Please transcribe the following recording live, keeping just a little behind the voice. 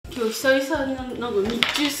今日久々になんか日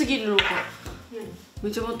中すぎるのか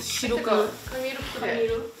めちゃまた白くない？髪色っぽい。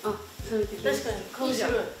あ、そういう時確かに顔白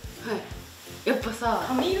い。はい。やっぱさ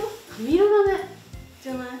髪色だね。じ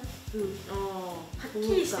ゃない？うん。はっき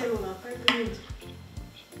りしてる方が赤いく見えるじゃん。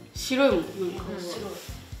白いもん、なんか白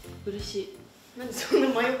い。嬉しい。なんでそんな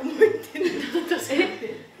真横向いてるの？確かに。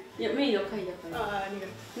いや、メイの回だから。ああ、ありが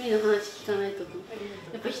とう。メイの話聞かないとと。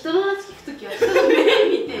やっぱ人の話聞くときは人の目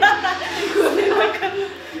見て。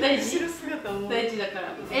大事。大事だか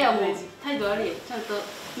ら。エアも態度悪いよ。ちゃんと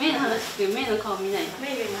メイの話聞くよ。メイの顔見ない。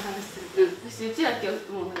メイが今話する。そしてうちら今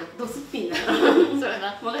日もうなんかドスッピンだから。そうや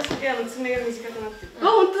な。任せて。エアの爪が短くなってる。あ、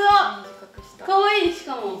本当だ。短くした。可愛いし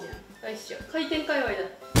かも。大一緒。回転界隈だ。ち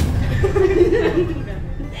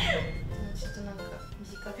ょっとなんか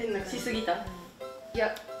短く変なしすぎた。い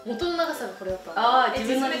や、元の長さがこれだった。ああ、自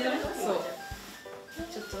分の自分。そう。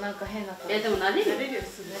ちょっとなんか変な感じ。でも慣れる。慣れるよ、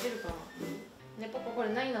すぐ慣れるかな。ね、ポコこれ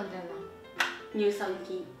何なんだよな。乳酸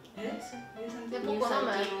菌。で、ポ乳コ飲む。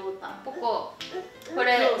酸菌ウォーター。ポコ。こ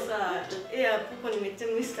れ。今日さ、エアポコにめっちゃ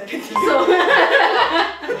無視されてる。そう。ポ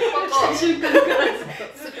コ。瞬間からずっと。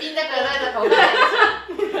すっぴんだから誰だかわから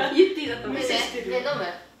ないでしょ。言っていいだと思う。ね、飲む。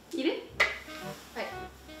いる？はい。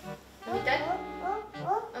飲みたい？あ、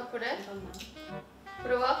これ？こ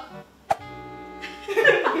れは？ね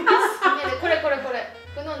え、これ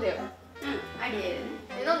飲んでよ。うん、ありえる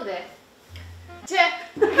ね。飲んで。チェ。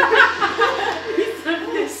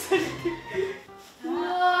う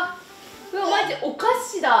わ、マジお菓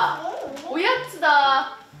子だ。おやつ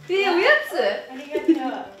だ。おやつ？ありが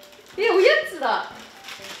とう。おやつだ。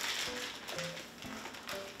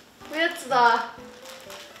おやつだ。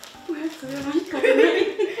おやつやばいかもね。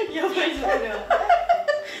やばいぞこれは。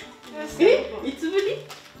いつぶり？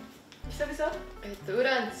久々？ウ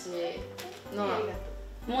ランチの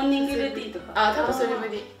モーニングルーティンとか。あ、多分それぶ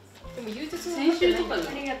り。でも言うて先週とかで。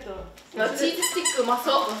ありがとう。チーズスティックうまそ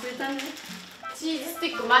う。忘れたね。チーズステ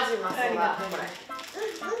ィックマジうまそうだ。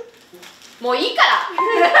もういいから。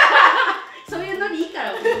そういうのにいいか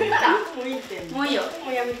ら。もういいって。もういいよ。も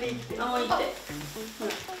うやめていいって。あ、もういいって。ほ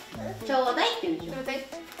ら。ちょうだいって言うんでしょ。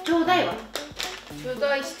ちょうだいは。ちょう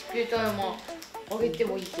だいしてくれたらもうあげて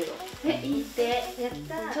もいいけど。いいって。やっ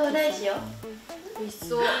た。ちょうだいしよ。美味し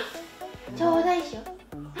そう。ちょうだいしよ。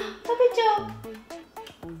食べちゃおう。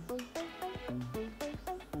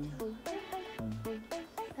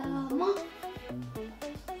どうも。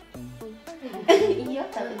いいよ、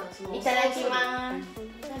食べます。いただきます。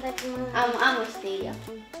いただきます。あもしていいよ。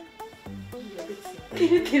照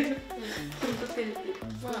れてる。ほんと照れてる。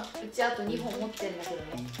まあ、うちあと2本持ってるんだけどね。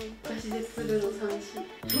ガチでするの寂しい。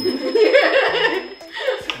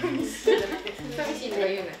寂しいとか言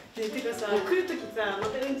うね。てかさ、来るときさ、ま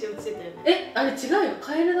たうんち落ちてたよね。あれ違うよ、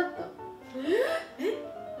カエルだった。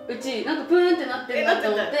うちなんかプーンってなってるなと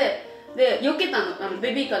思って、で避けたの、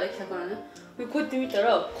ベビーカーで来たからね。こうやって見た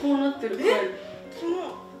らこうなってるカエル。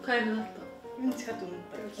カエルだった。うんちかと思っ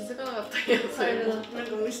た。気づかなかったよ。カエルだった。なん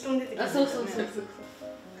か虫飛んでてきた。あ、そう。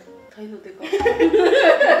態度でか。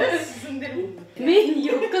進んでるもんね。目に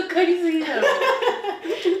寄っかかりすぎだろ。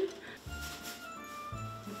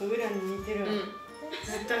ウラに似てる。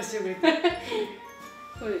絶対足を入れて。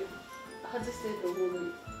これ外してると思うのに。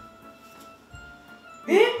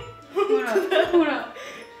ほら。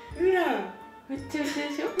ウラン。めっちゃ一緒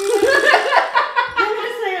でしょ。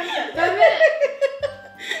ダメ。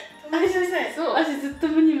そう。足ずっと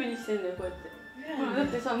ムニムニしてんだよ、こうやって。ほらだっ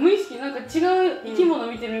てさ、無意識なんか違う生き物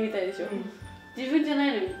見てるみたいでしょ。自分じゃな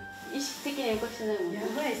いのに意識的には動かしてないもん。やば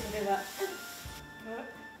い、それは。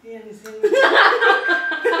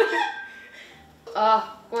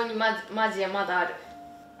あ、ここにマジまだある。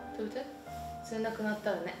どうで？それなくなっ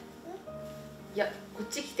たらね。いや、こっ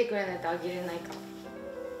ち来てくれないとあげれないから。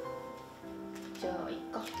じゃあいっ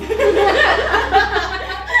か。おか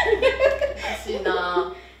しい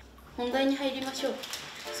な。本題に入りましょう。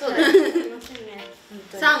そうだよ。すいませんね。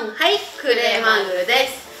はい、クレマグで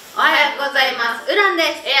す。おはようございます。ウランです。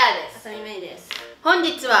エアです。浅見めいです。本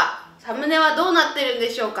日はサムネはどうなってるんで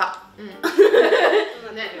しょうか。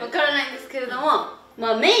わからないんですけれども、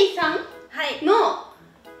メイさんの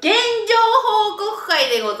現状報告会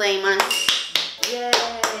でございます。イエーイ。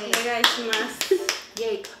お願いします。イエ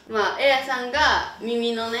ーイか。エアさんが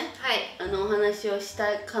耳のね、お話をし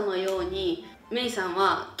たかのように、メイさん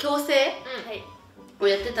は矯正を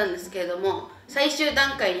やってたんですけれども、最終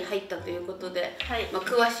段階に入ったということで、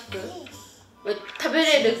詳しく食べ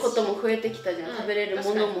れることも増えてきたじゃん。食べれる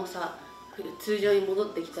ものもさ、通常に戻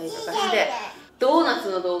ってきたりとかして、ドーナツ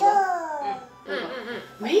の動画、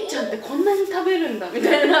メイちゃんってこんなに食べるんだみ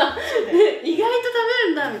たいな、意外と食べ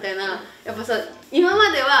るんだみたいな。やっぱさ、今ま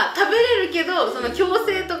では食べれるけどその矯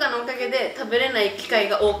正とかけで食べれない機会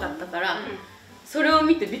が多かったから、それを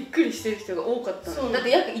見てびっくりしてる人が多かったの。だって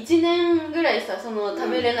約1年ぐらいさ、その食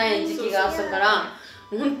べれない時期があったから、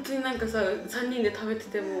本当になんかさ、3人で食べて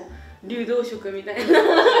ても流動食みたいな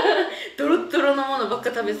ドロッドロのものばっか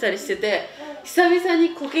食べてたりしてて、久々に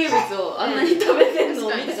固形物をあんなに食べてんのを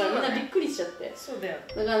見てからみんなびっくりしちゃって。そうだよ。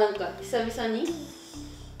だからなんか久々に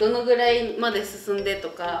どのぐらいまで進んでと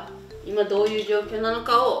か、今どういう状況なの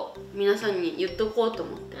かを皆さんに言っとこうと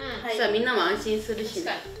思って、そしたらみんなも安心するし、っ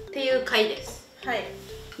ていう回です。はい。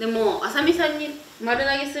でもあさみさんに丸投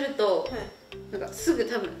げすると、なんかすぐ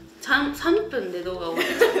多分3分で動画終わ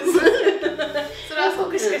っちゃう。それは報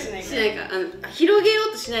告しかしないから。しないから、広げよ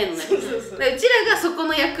うとしないのね。うちらがそこ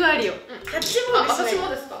の役割を。キャッチボールしない。私も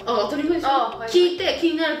ですか？あ、当たり前ですよ。聞いて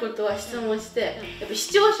気になることは質問して、やっぱ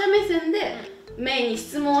視聴者目線でメインに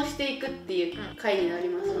質問をしていくっていう回になり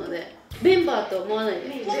ますので、メンバーと思わないで。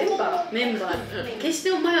メンバー。決し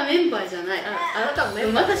てお前はメンバーじゃない。あなたもメ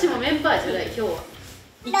ンバー。私もメンバーじゃない。今日は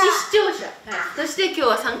一視聴者として今日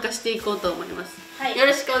は参加していこうと思います。よ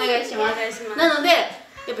ろしくお願いします。なのでや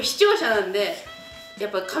っぱ視聴者なんで、や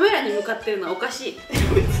っぱカメラに向かってるのはおかしい。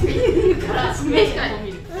メイさんを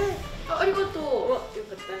見る。ありがとう。よ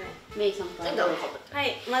かったね。メイさんから。は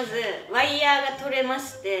い、まずワイヤーが取れま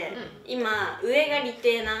して、今上がリ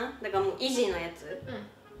テーナーだからもう維持のやつ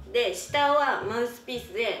で、下はマウスピー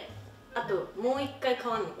スで、あともう1回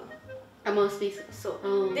変わるのかな。あ、マウスピース。そ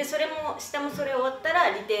う、でそれも下もそれ終わった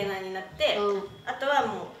らリテーナーになって、あとは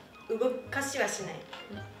もう動かしはしない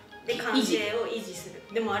で完成を維持する。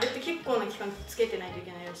でもあれって結構な期間つけてないとい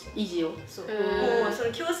けないらしい。維持を。そう、もうそ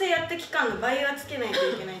の矯正やった期間の倍はつけないと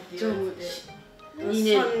いけないっていうやつで、2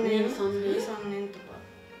年3年とか。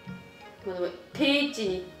まあでも定位置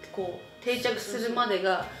にこう定着するまで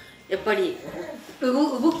がやっぱり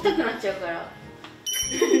動きたくなっちゃうから。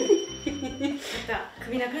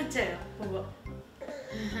首なくなっちゃうよ、ほぼ。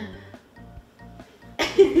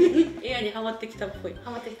エアにハマってきたっぽい。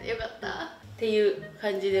ハマってきた、よかった。っていう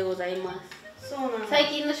感じでございます。そうなの。最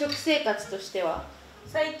近の食生活としては、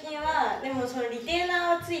最近はでもそのリテー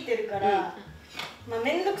ナーはついてるから、まあ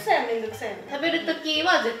面倒くさいは面倒くさいよね。食べる時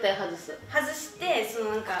は絶対外す。外して、そ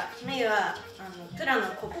のなんかメイはプラの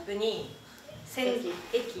コップに洗浄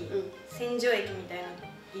液みたいなの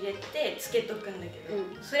入れてつけとくんだけど、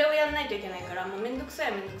それをやんないといけないから、もう面倒くさ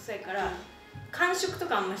いは面倒くさいから、間食と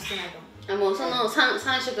かあんましてないかも。あ、もうその 3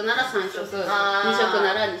食なら3食、2食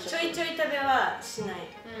なら2食、ちょいちょい食べはしない。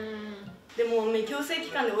でも矯正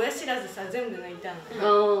期間で親知らずさ全部抜いたの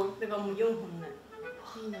ね。だからもう4本ない。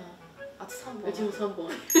いいな。あと3本。うちも3本。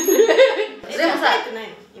でもさ、生えてない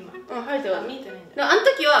の今。生えては見えてないんだ。でもあの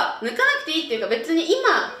時は抜かなくていいっていうか、別に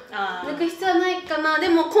今抜く必要はないかな。で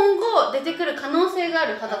も今後出てくる可能性があ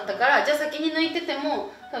る派だったから、じゃあ先に抜いてて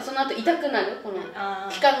もその後痛くなる、この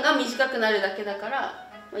期間が短くなるだけだから、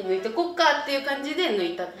抜いてこっかっていう感じで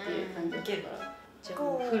抜いたっていう感じだから。じゃあ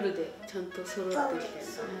フルでちゃんと揃ってきてる。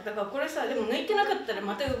だからこれさ、でも抜いてなかったら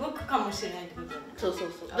また動くかもしれないってことだよね。そうそ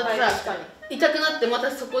うそう。だってさ、痛くなってま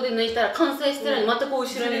たそこで抜いたら完成してるのにまたこう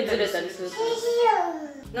後ろにずれたりする。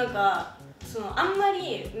なんかあんま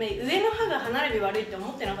り上の歯が歯並び悪いって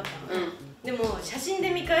思ってなかったの。でも写真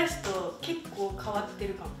で見返すと結構変わって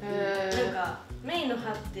るかも。なんかメイの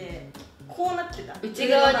歯ってこうなってた、内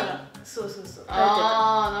側に。そうそうそう。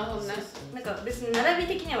ああ、なるほどね。なんか別に並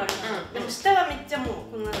び的には悪くない。でも下はめっちゃもう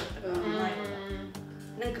こんなだったから、前は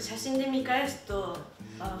なんか写真で見返すと、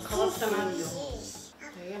ああ変わったなって思う。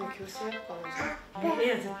いや、もう矯正やっぱい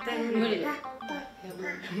や絶対無理だよ。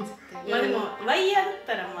まあでもワイヤーだっ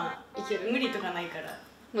たらまあいける、無理とかないから、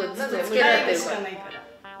もうずっとつけられるしかないから。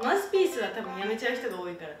マウスピースは多分やめちゃう人が多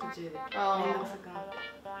いから、途中で面倒くさくなって。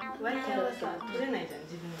ワイヤーはさ取れないじゃん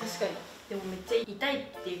自分で。確かに。でもめっちゃ痛い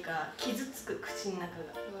っていうか、傷つく、口の中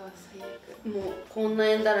が。うわ最悪。もうこんな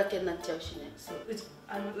円だらけになっちゃうしね。そう、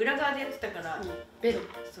裏側でやってたから、ベロ。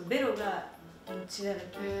そう、ベロが血だら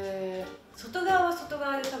け。外側は外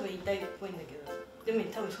側で多分痛いっぽいんだけど、でも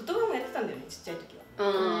多分外側もやってたんだよね、ちっちゃい時は。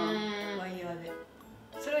ワイヤーで。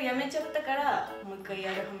それをやめちゃったからもう一回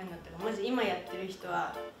やる羽目になったから、マジ今やってる人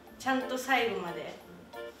はちゃんと最後まで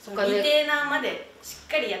リテーナーまでしっ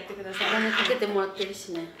かりやってください。お金かけてもらってる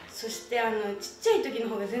しね。そしてちっちゃい時の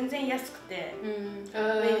方が全然安くて、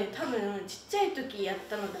多分ちっちゃい時やっ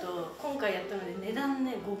たのと今回やったので値段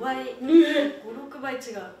ね5倍、5、6倍違う。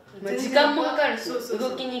時間もかかるし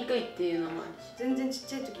動きにくいっていうのもあるし、全然ちっ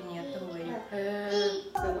ちゃい時にやった方がいい。で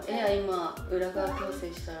もエア今裏側矯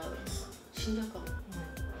正したら死んじゃうかも。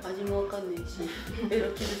味もわかんないし、ベロ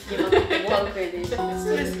傷つきまくってご飯食えねえし、ス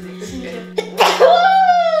トレスで死んじゃう。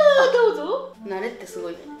どうぞ。慣れってすご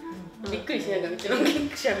いね。びっくりしながらうちの結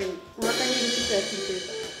構しゃべり。お腹にいる時は聞いてるか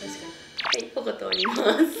ら。確かに。ポコ通ります。ポ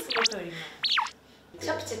コ通ります。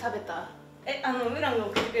チャプチェ食べた？ウランが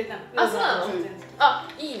送ってくれたの。あ、そうなの？あ、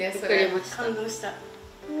いいね、それ。感動した。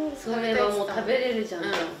それはもう食べれるじゃんと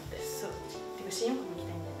思って。そう。てか新横浜行き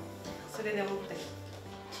たいんだよ。それで思ったけど。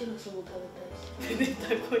チュロスも食べたいし。出た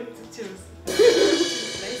こいつチュロス。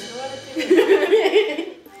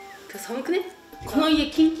寒くね？この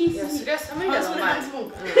家キンキンすぎる。そりゃ寒いだろお前。だ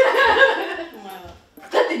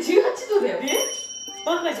って18度だよ。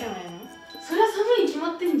バカじゃないの？そりゃ寒いに決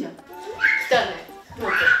まってんじゃん。来たね。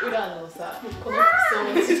裏のさ、この服装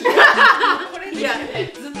の時期。これいやず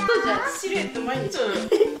っとじゃん。シルエット毎日。昨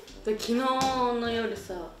日の夜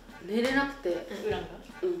さ寝れなくて。ウランが？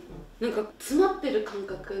なんか詰まってる感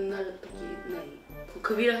覚になる時ない？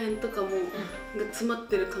首らへんとかも詰まっ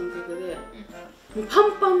てる感覚で、もうパ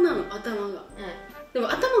ンパンなの頭が。でも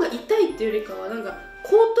頭が痛いっていうよりかはなんか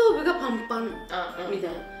後頭部がパンパンみたい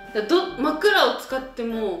な。枕を使って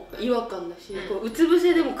も違和感だし、うつ伏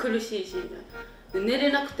せでも苦しいしみたいな。で寝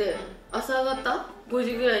れなくて朝方5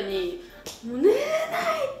時ぐらいにもう寝れない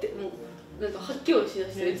ってもうなんか吐きをしだ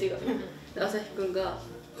してうちが。で朝日くんが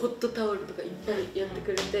ホットタオルとかいっぱいやって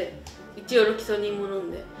くれて、一応ロキソニンも飲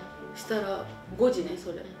んでしたら5時ね。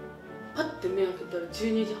それパッて目開けたら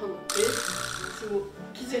12時半だった。すごい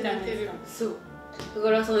気づいたんですか？そうだ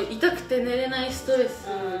からその痛くて寝れないストレス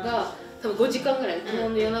が多分5時間ぐらい、昨日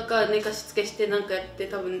の夜中寝かしつけしてなんかやって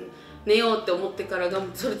多分寝ようって思ってからが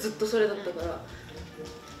それずっとそれだったから、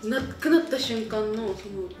なくなった瞬間のその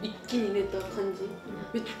一気に寝た感じ、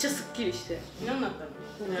めっちゃすっきりして。何だったの？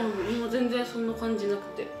今全然そんな感じなく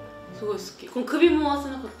てすごい好き。この首も合わせ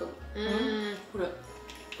なかったの。これ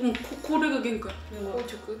もうこれが限界。硬直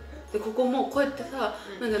でここもこうやってさ、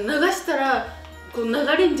なんか流したらこう流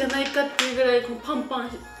れんじゃないかっていうぐらいこうパンパン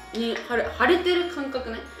に腫れてる感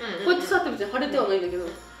覚ね。こうやって触っても別に腫れてはないんだけど、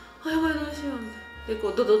あやばいどうしようみたいな。でこ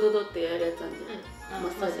うドドドドってやるやつあるじゃん。マ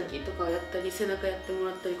ッサージ機とかやったり背中やっても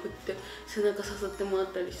らったりこうやって背中ささってもら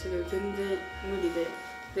ったりしてるけど全然無理で。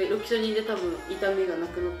でロキソニンで多分痛みがな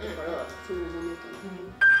くなったからそのまま寝たの。無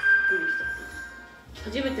理した。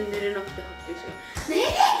初めて寝れなくて発見した。寝れな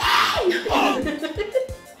い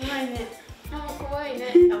怖いね。怖い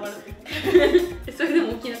ね。暴れて。それで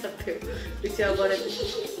も起きなかったよ。うち暴れて。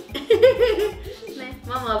ね、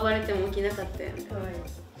ママ暴れても起きなかったよね。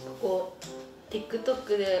ここ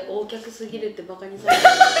TikTok で大客すぎるってバカにされた。ガ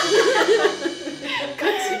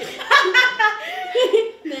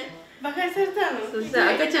チ。ね。バカにされたの？そした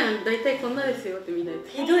ら赤ちゃん大体こんなですよってみんな言って。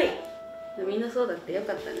ひどい。みんなそうだってよ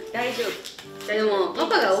かったね。大丈夫。でもパ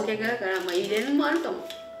パが大客だからまあ入れるもあるかも。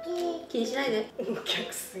気にしないで。大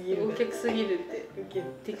客すぎる。大客すぎるって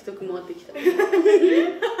TikTok 回ってきた。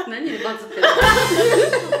何でバズってるの？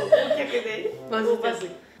大客でバズって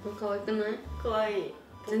る。可愛くない？可愛い。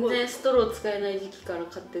全然ストロー使えない時期から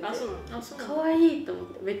買ってて。あ、そうなの？可愛いと思っ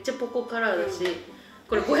て。めっちゃポコカラーだし、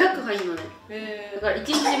これ500入るのね。だから1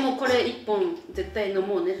日もこれ1本絶対飲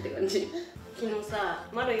もうねって感じ。昨日さ、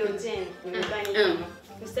マロ幼稚園に迎えに行ったの。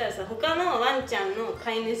そしたらさ、他のワンちゃんの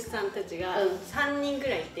飼い主さんたちが3人く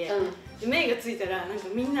らいいて、目がついたらなんか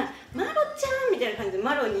みんな「マロちゃん」みたいな感じで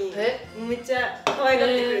マロにめっちゃ可愛がっ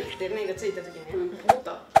てくれてて、目がついた時ね。思っ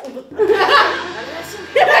た？怒った。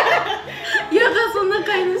やだそんな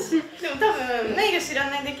飼い主。でも多分メイが知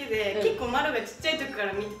らないだけで結構マロがちっちゃい時か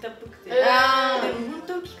ら見てたっぽくて、でも本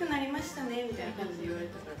当大きくなりましたねみたいな感じで言われ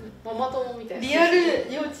たから。ママ友みたいな。リア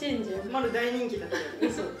ル幼稚園じゃん。マロ大人気だったよ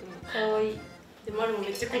ね。そう。可愛い。でマロもめ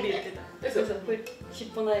っちゃ媚び売ってた。そうそう。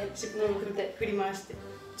尻尾ない尻尾振って振り回して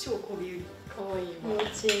超媚び売り。可愛い。幼稚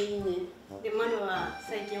園いいね。でマロは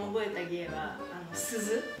最近覚えた芸は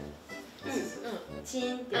鈴。チ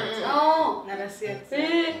ーンってやつ鳴らすやつ。すごい。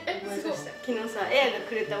昨日さエアが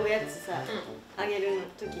くれたおやつさあげる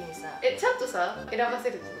時にさ、ちゃんとさ選ばせ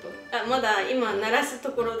るってこと？あ、まだ今鳴らす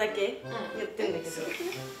ところだけやってんだけど。すごい。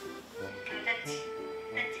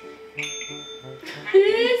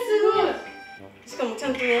しかもちゃ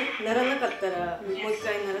んとね鳴らなかったらもう一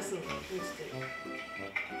回鳴らすの。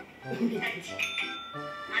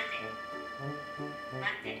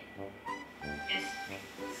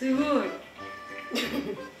すごい。好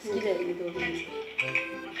きだよね動画。す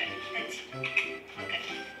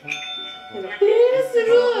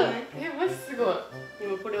ごい。マジすごい。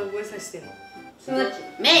今これ覚えさせてんの。すなわち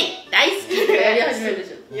メイ大好きってやり始めるで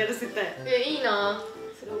しょ。やらせたい。いいな。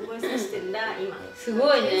それ覚えさせてんだ今。す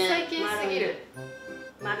ごいね。最近すぎる。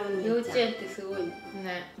マロニ幼稚園ってすごいね。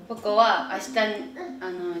ね。ポコは明日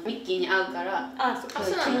ミッキーに会うから、気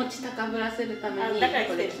持ち高ぶらせるためにこ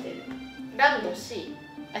れ着てる。ランド C。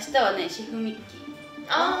明日はねシフミッキー。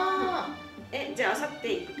じゃああさっ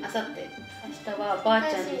てあさって明日はばあ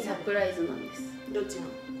ちゃんにサプライズなんです。どっちの？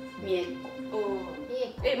みえっこ。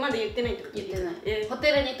まだ言ってないってこと？言ってない。ホ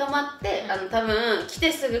テルに泊まって、多分来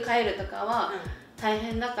てすぐ帰るとかは大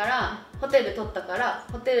変だから、ホテル取ったから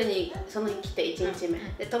ホテルにその日来て1日目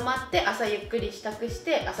で泊まって、朝ゆっくり支度し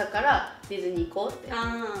て朝からディズニー行こうっ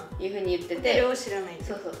ていうふうに言ってて、ホテルを知らない。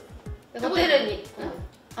そうそう。でホテルに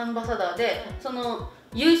アンバサダーで、その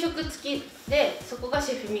夕食付きで、そこが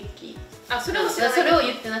シェフミッキー。それを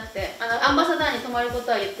言ってなくて、アンバサダーに泊まるこ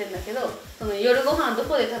とは言ってんだけど、その夜ご飯ど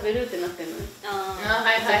こで食べるってなってんのね。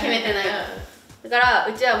決めてないから。だから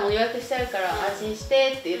うちはもう予約してあるから安心し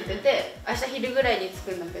てって言ってて、明日昼ぐらいに着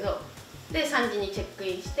くんだけど、で3時にチェック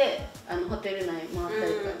インしてホテル内回った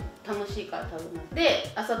りとか楽しいから食べます。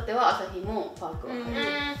であさっては朝日もパークを入る。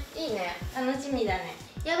いいね、楽しみだね。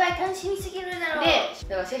やばい、楽しみすぎるだろう。で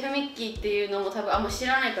だからシェフミッキーっていうのも多分あんま知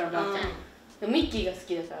らないから、ばあちゃん。でもミッキーが好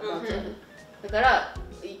きだから、ばあちゃん。だから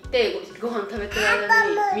行ってご飯食べてる間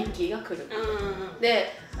にミッキーが来る。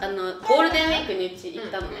でゴールデンウィークにうち行っ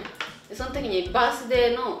たのね。その時にバース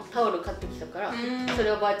デーのタオル買ってきたから、そ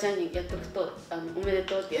れをばあちゃんにやっとくとおめで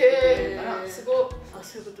とうってやってくれるから。すごい。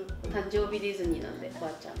そういうこと。誕生日ディズニーなんで、ばあ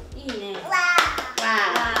ちゃんいいね。わ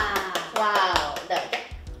ーだ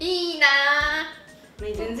いいな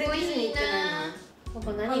ー。全然ディズニー行ってないな。パ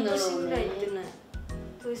パ何乗ろうね。半年ぐらい行ってない。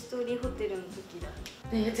トイストーリーホテルの時だ。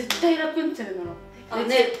ね、絶対ラプンツェル乗ろう。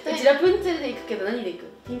ね、うちラプンツェルで行くけど何で行く？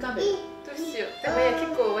ティンカーベル。どうしよう。でも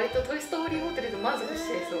結構割とトイストーリーホテルで満足し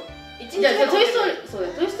ちゃいそう。じゃあトイストーリー、そうだ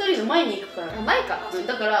よ、トイストーリーの前に行くから。前か。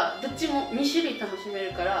だからどっちも2種類楽しめ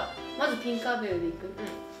るから、まずティンカーベルで行く。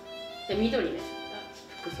じゃあ緑ね、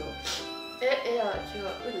服装。いや違う、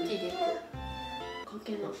ウッディで行く。関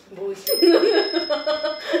係ない。ボーイス。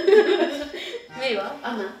メイは？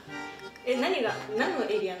アナ？何の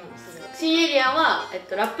エリアなのそれは？新エリアは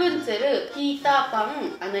ラプンツェル、ピーターパ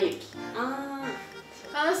ン、アナ雪。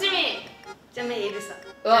楽しみ。じゃあメイエルサ。い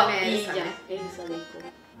いじゃん。エルサで行こう。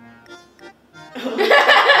笑って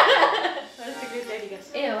くれてありがと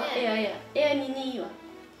う。エアは？エアに2は？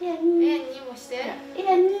エア2もして。エア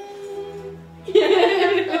2。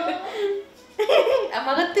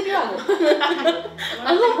曲がってるよ、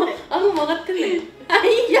顎曲がってるね。やり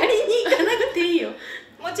に行かなくていいよ。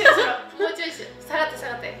もうちょいしろ。もうちょいしろ。下がって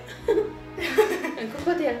こ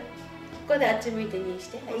こでやる。ここであっち向いて2し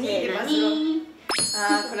て。2でバズろう。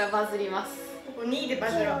これはバズります。ここ2でバ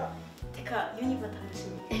ズろう。てかユニバ楽し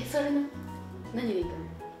み。それな。何で行くの？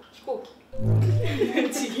飛行機。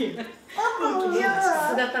違う。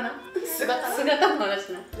姿な。姿の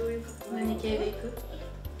話な。どういうこと？何系で行く？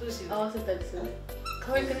どうしよう。合わせたりする？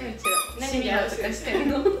可愛くね、うちら。シミラーとかしてん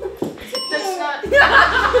の？絶対しない。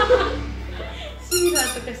シミラー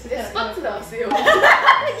とかしてたら。スパッツで合わせよう。言っ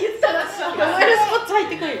たらさ。お前のスパッツ入っ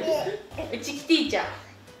てこいよ。うちキティちゃん。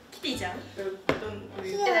キティちゃん？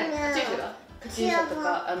カチューシャとか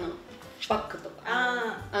バッグとか。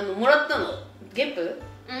もらったの。ゲプ？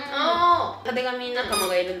たてがみ仲間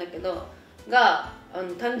がいるんだけど、が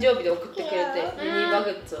誕生日で送ってくれて、ユニバグ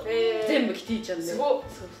ッズを全部キティちゃんで。すごっ。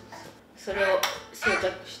それを装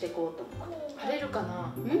着していこうと思う。晴れるか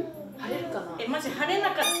な？晴れるかな？マジ晴れ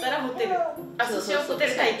なかったらホテル。そうホテ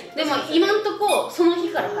ル待機。でも今んとこその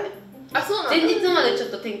日から晴れ。そうなんだ。前日までちょ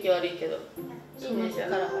っと天気悪いけど、その日か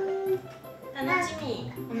ら晴れ。楽し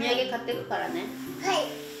み。お土産買ってくからね。はい。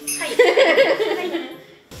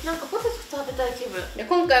なんかポテト食べたい気分。で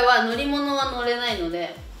今回は乗り物は乗れないの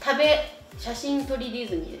で、写真撮りディ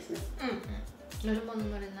ズニーですね。乗るもの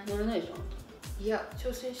乗れない。乗れないでしょ？いや、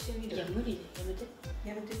挑戦してみる。いや無理で、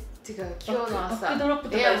やめて。違う、今日の朝エア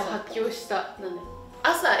も発狂した。なんで？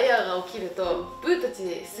朝エアが起きるとブーた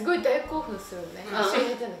ちすごい大興奮するのね。一緒に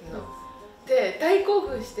寝てんだけど、で大興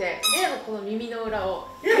奮してエアのこの耳の裏を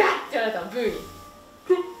ガッてやられたの、ブーに。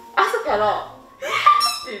朝からっ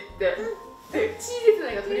て言ってで血出て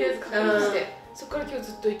ないからとりあえず確認して、そこから今日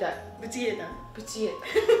ずっと痛い。ぶち切れた？ぶち切れ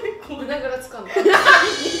た。胸ぐらつかんだ。本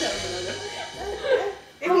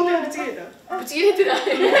当にぶち切れた？ぶち切れてない。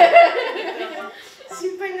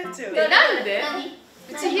心配になっちゃう。なんで？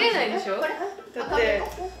ぶち切れないでしょ？だって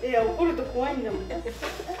怒ると怖いんだもん。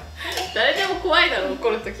誰でも怖いだろ、怒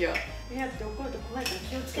るときは。って怒ると怖いから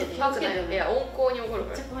気をつけて。気をつけて。いや、温厚に怒る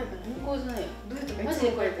から。めっちゃ怖いから。温厚じゃないよ。ブーとかマジ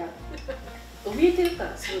で怖いから。怯えてるか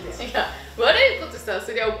ら。そうだよ。違う、悪いことしたら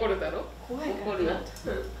そりゃ怒るだろ。怖いから。怒るよ。もう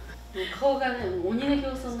顔がね、鬼の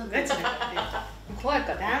表層になってる。怖い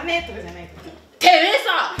から。ダメとかじゃないから。てめえ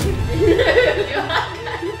さ。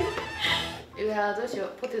いや、どうしよ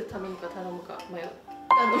う。ポテト頼むか頼むか迷う。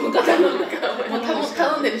頼むかもう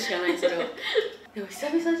頼んでるしかない、それは。でも久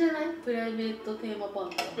々じゃない？プライベートテーマパー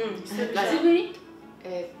ク。いつぶり？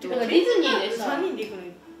なんかディズニーでさ、3人で行くの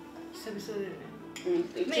久々だよね。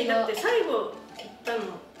うちがだって最後行ったの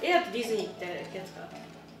エアとディズニーってやつか。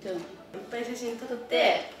いっぱい写真撮っ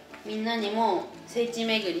て、みんなにも聖地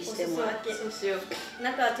巡りしてもらう。そうしよう。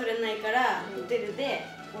中は撮れないからホテルで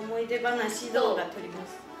思い出話動画撮りま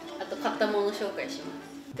す。あと買ったもの紹介しま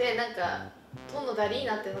す。でなんか今度だりー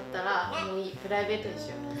なってなったらもういい、プライベートにし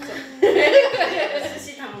よう。寿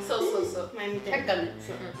司頼む。そう前みたいな。なんかね、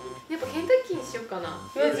やっぱケンタッキーにしようかな。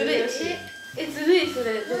ずるい。ずるい、そ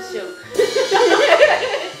れどうしよう。そう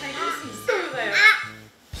だよ。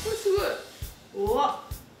これすごい。おわ。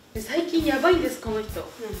最近やばいんです、この人。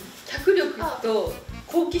脚力と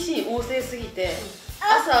好奇心旺盛すぎて、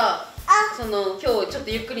朝その今日ちょっと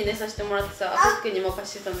ゆっくり寝させてもらってさ、朝くんに任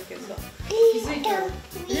せてたんだけどさ、気づいたよ。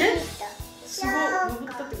すごい。登っ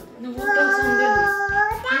たってこと？登って遊んでるの。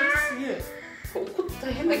すげえ。怒って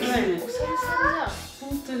大変だけどね。おさるさるじゃん。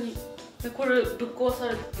本当に。でこれぶっ壊さ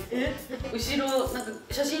れてて、後ろなんか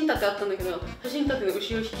写真立てあったんだけど、写真立ての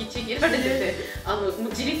後ろ引きちぎられてて、もう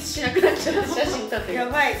自立しなくなっちゃった写真立てが。や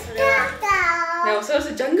ばい、それは。でもそれ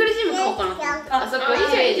ジャングルジム買おうかなと思って。あそこい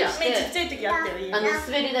いじゃん。ちっちゃい時あったよ。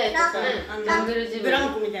滑り台とかジャングルジム。ブラ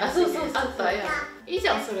ンコみたいな。あ、そうあったよ。いいじ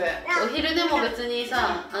ゃんそれ。お昼でも別に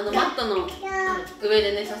さ、マットの上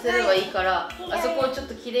で寝させればいいから、あそこをちょっ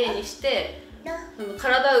と綺麗にして、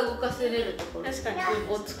体を動かせれるところを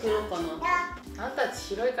作ろうかな。あんたたち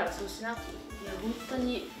広いからそうしな。いや本当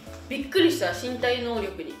にびっくりした、身体能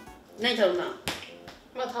力に。何頼んだの？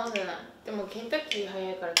まあ頼んでない。でもケンタッキー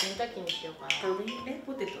早いからケンタッキーにしようかな。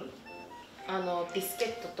ポテト？ビスケ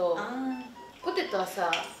ットとポテトは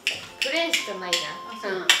さ、プレーンしかないじ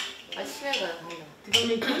ゃん。味しながら食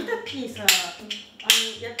べるの。ケンタッキーさ、や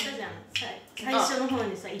ったじゃん。最初の方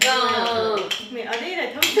にさ、あれ以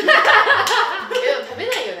来食べてない。食べな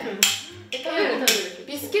いよね。食べる。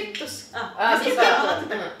ビスケットしかビスケットは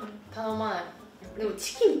頼まない。でも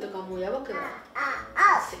チキンとかもうやばくない？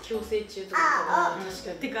矯正中とか。確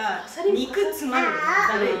かに。てか肉詰まるよね。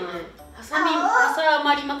挟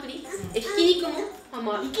まりまくり？ひき肉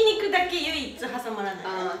も？ひき肉だけ唯一挟まらない。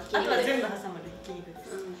あとは全部挟まる。ひき肉で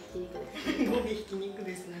す。語尾ひき肉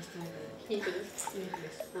ですね。ひき肉です。ひき肉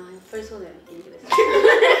です。やっぱりそうだよね。ひき肉です。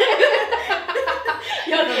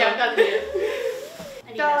やだよ、わかんない。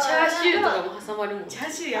チャーシューとかも挟まるもん。チャ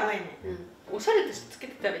ーシューやばいね。おしゃれとしてつけ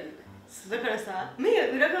てたらいいんだね。だからさ、目が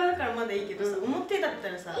裏側だからまだいいけどさ、表だった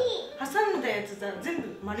らさ、挟んだやつさ、全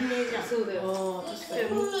部丸見えじゃん。そうだよ。確か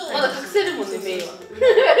に。まだ隠せるもんね、目は。め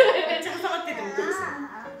っちゃ挟まってても隠せる。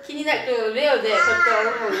気になる、レオでこ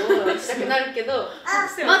うやってしたくなるけど、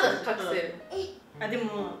まだ隠せる。で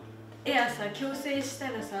もエアさ、矯正し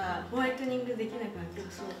たらさ、ホワイトニングできなくなってる。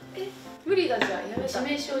そう。無理だじゃん。やめた。致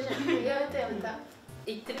命傷じゃん。やめたやめた。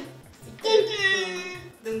言ってる？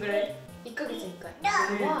どんぐらい？1ヶ月に1回。ち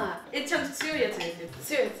ゃんと強いやつやってる。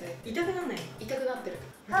強いやつ。痛くなんないの？痛くなってる。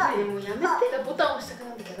もうやめて。ボタン押したく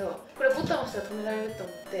なるんだけど、これボタン押したら止められると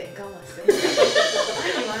思って我慢して。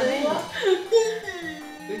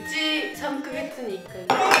うち3ヶ月に1回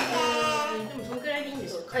ぐらい。でもそのくらいでいいんで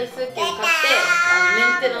しょ。回数券買って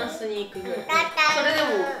メンテナンスに行くぐらい。それで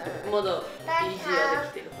もまだ維持はで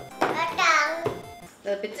きてるはず。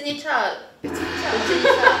だから別にさ、矯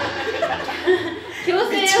正を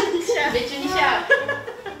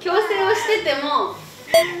してても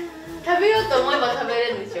食べようと思えば食べれ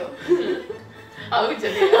るんでしょ。うんじゃ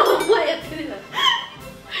ねえ。お前やってるな。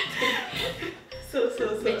そう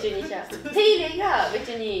別にさ、手入れが別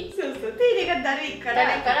に手入れがだるいか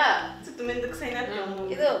らちょっと面倒くさいなって思う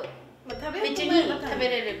けど、別に食べ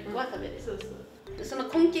れるは食べれる。その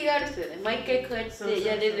根気がある人よね。毎回こうやって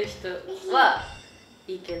やれる人は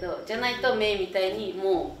いいけど、じゃないとメイみたいに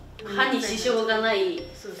もう歯に支障がない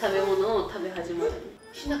食べ物を食べ始める。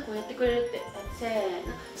しなこやってくれるって。せー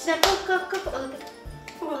の。しなこ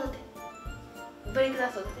踊ってブレイクダ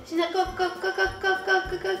ンス踊って。しなこしな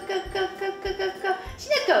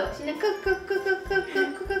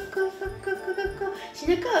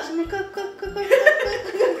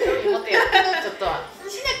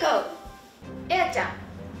こエアちゃん。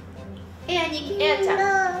エアにエアちゃん。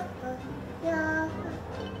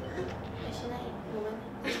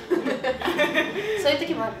そういう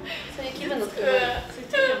時もある。そういう気分の時もあ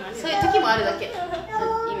る。そういう時もあるだけ。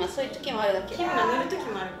今そういう時もあるだけ。気分が乗る時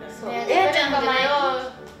もあるから。そう。エアちゃんじゃないよ。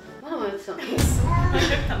まだまだ言ってたの。頼ん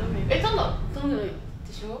だ。頼むよ。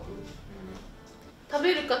でしょ。食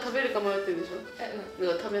べるか迷ってるでしょ。だか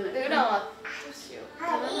ら食べない。裏はどうしよう。食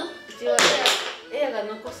べな。うちはエアが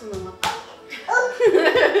残すの待って。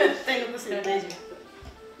絶対残すの大丈夫。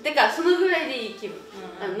てかそのぐらいでいい気分。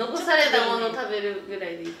残されたものを食べるぐら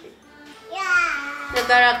いでいい気分。だ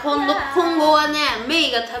から今後はね、メ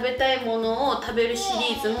イが食べたいものを食べるシ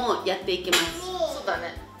リーズもやっていきます。そうだ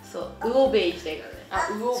ね。そう、ウオベイしたいからね。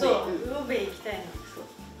魚べい行きたいな。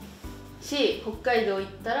し、北海道行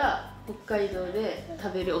ったら北海道で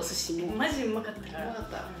食べるお寿司もマジうまかったから。うまかっ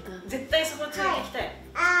た。絶対そこ連れて行きたい。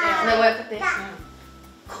名古屋家庭。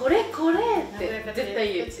これこれって絶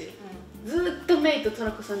対言う。ずっとメイとト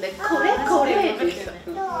ラコさんでこれこれって言ってた。い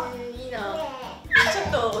いな。ちょ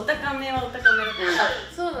っとお高めはお高めだから。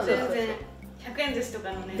そうなんだ。全然100円寿司と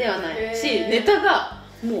かのね。ではないし、ネタが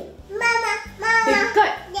もうでっかい。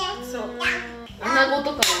そう。穴子と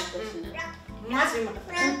かもあったしね。マジうまかっ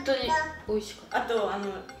た。本当に美味しかった。あと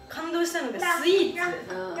感動したのがスイー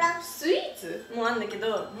スイーツツもあんだけど、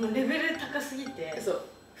もうレベル高すぎてそう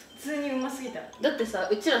普通にうますぎた。だってさ、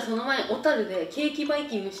うちらその前小樽でケーキバイ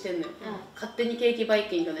キングしてんのよ、勝手にケーキバイ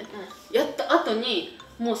キングね、やった後に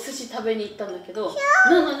もう寿司食べに行ったんだけど、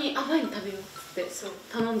なのに前に食べようっつって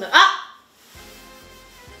頼んだら、あ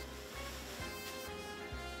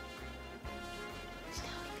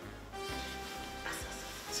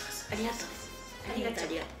りがとうありがとうあ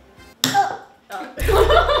りがとう。怒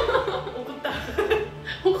った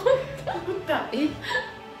怒った怒った。え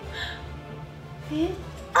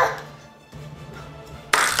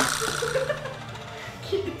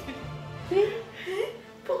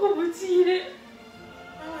ポコブチギレ。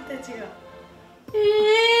ママたちが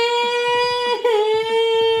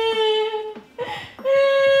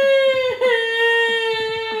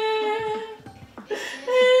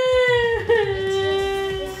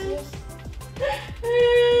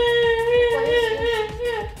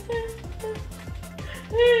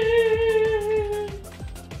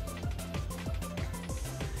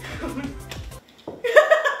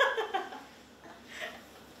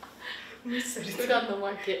裏の負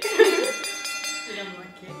け。裏負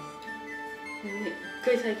け。一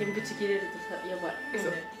回最近ブチ切れるとさ、やばい。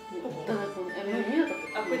だからこの見なかっ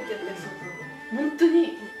た。こうやってやったりする。本当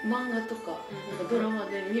に漫画とかドラマ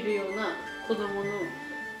で見るような子供の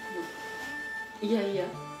イヤイヤの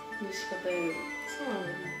仕方やる。そうな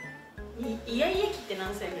の。イヤイヤ期って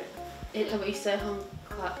何歳ぐらい？多分1歳半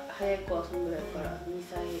か早い子はそんぐらいから2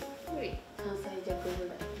歳3歳弱ぐ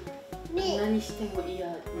らい。何しても嫌。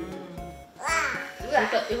よか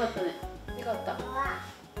ったね。よかった。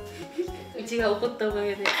うちが怒ったおか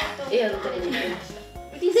げでエアのとこに行きました。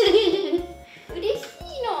嬉し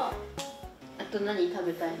いの。あと何食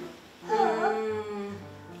べたいの？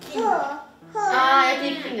キング。焼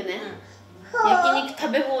肉キングね。焼肉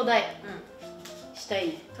食べ放題したい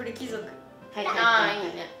ね。鳥貴族。はいはいはい。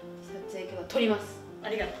撮影許可取ります。あ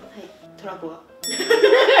りがとう。はい。トラコが。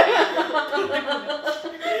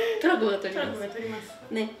トラコが取ります。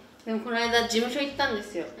ね。でもこの間事務所行ったんで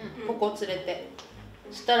すよ。ここを連れて。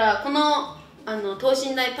そしたらこの等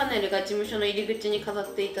身大パネルが事務所の入り口に飾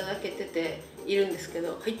っていただけてているんですけ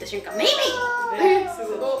ど、入った瞬間メイメイ。す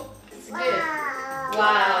ごい。すげえ。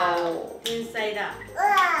わーお。天才だ。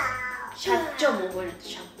社長も覚えないと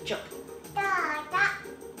社長。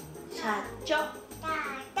社長。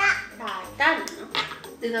誰なの？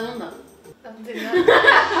で頼んだの？頼め。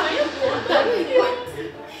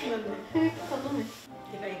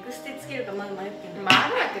てかエクステつけるかまだ迷ってる。まああ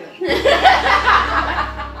るわけだ。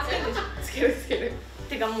つける。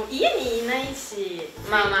てかもう家にいないし、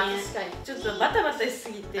まあ確かにちょっとバタバタし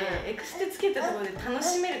すぎてエクステつけたところで楽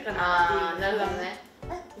しめるかなっていう。なるほどね。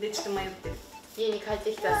でちょっと迷ってる。家に帰っ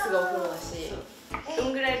てきたらすぐお風呂だし。ど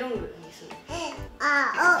んぐらいロングにする？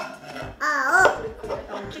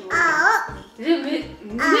胸ぐら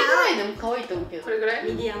いでも可愛いと思うけど。これぐら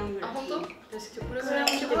い？ミディアムぐらい。あ、本当？確かこれぐらいも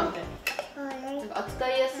見てみたい。扱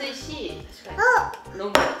いやすいし、ロ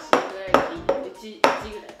ングだしぐらいがいい。うちぐ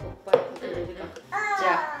らいおっぱい食べれるか。じゃ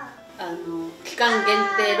あ期間限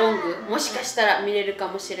定ロングもしかしたら見れるか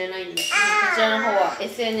もしれないんですけど、こちらの方は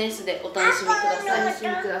SNS でお楽しみ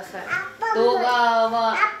ください。動画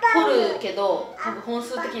は撮るけど多分本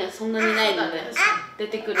数的にはそんなにないので出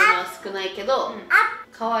てくるのは少ないけど、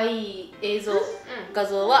可愛い映像、画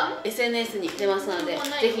像は SNS に出ますので、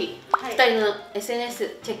ぜひ2人の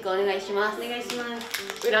SNS チェックお願いします。お願いしま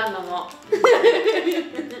す。裏のも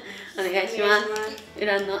お願いします。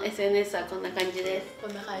UraNの SNS はこんな感じです。こ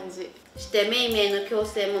んな感じ。そしてめいめいの矯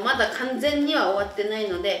正もまだ完全には終わってない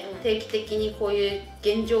ので、定期的にこういう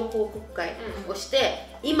現状報告会をして、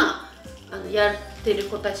今やってる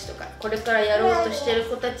子たちとかこれからやろうとしてる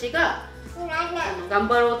子たちが頑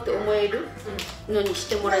張ろうって思えるのにし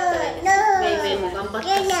てもらえたらいいです。めいめいも頑張った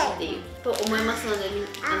しっていうと思いますので、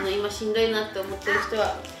今しんどいなって思ってる人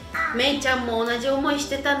はめいちゃんも同じ思いし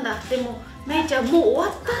てたんだ、でもめいちゃんもう終わ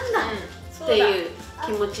ったんだっていう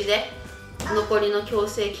気持ちで残りの矯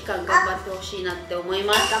正期間頑張ってほしいなって思い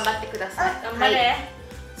ます。頑張ってください。頑張れ。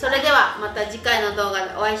それではまた次回の動画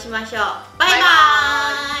でお会いしましょう。バイバー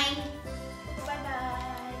イ。バイバイ。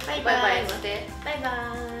バイバイして。バイ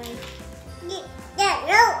バ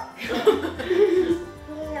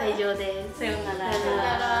以上です。イ。さようなら。さよな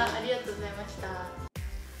ら。ありがとうございました。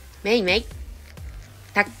めいめい、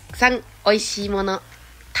たくさんおいしいもの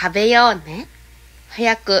食べようね。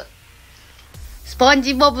早くスポン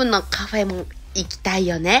ジボブのカフェも行きたい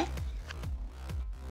よね。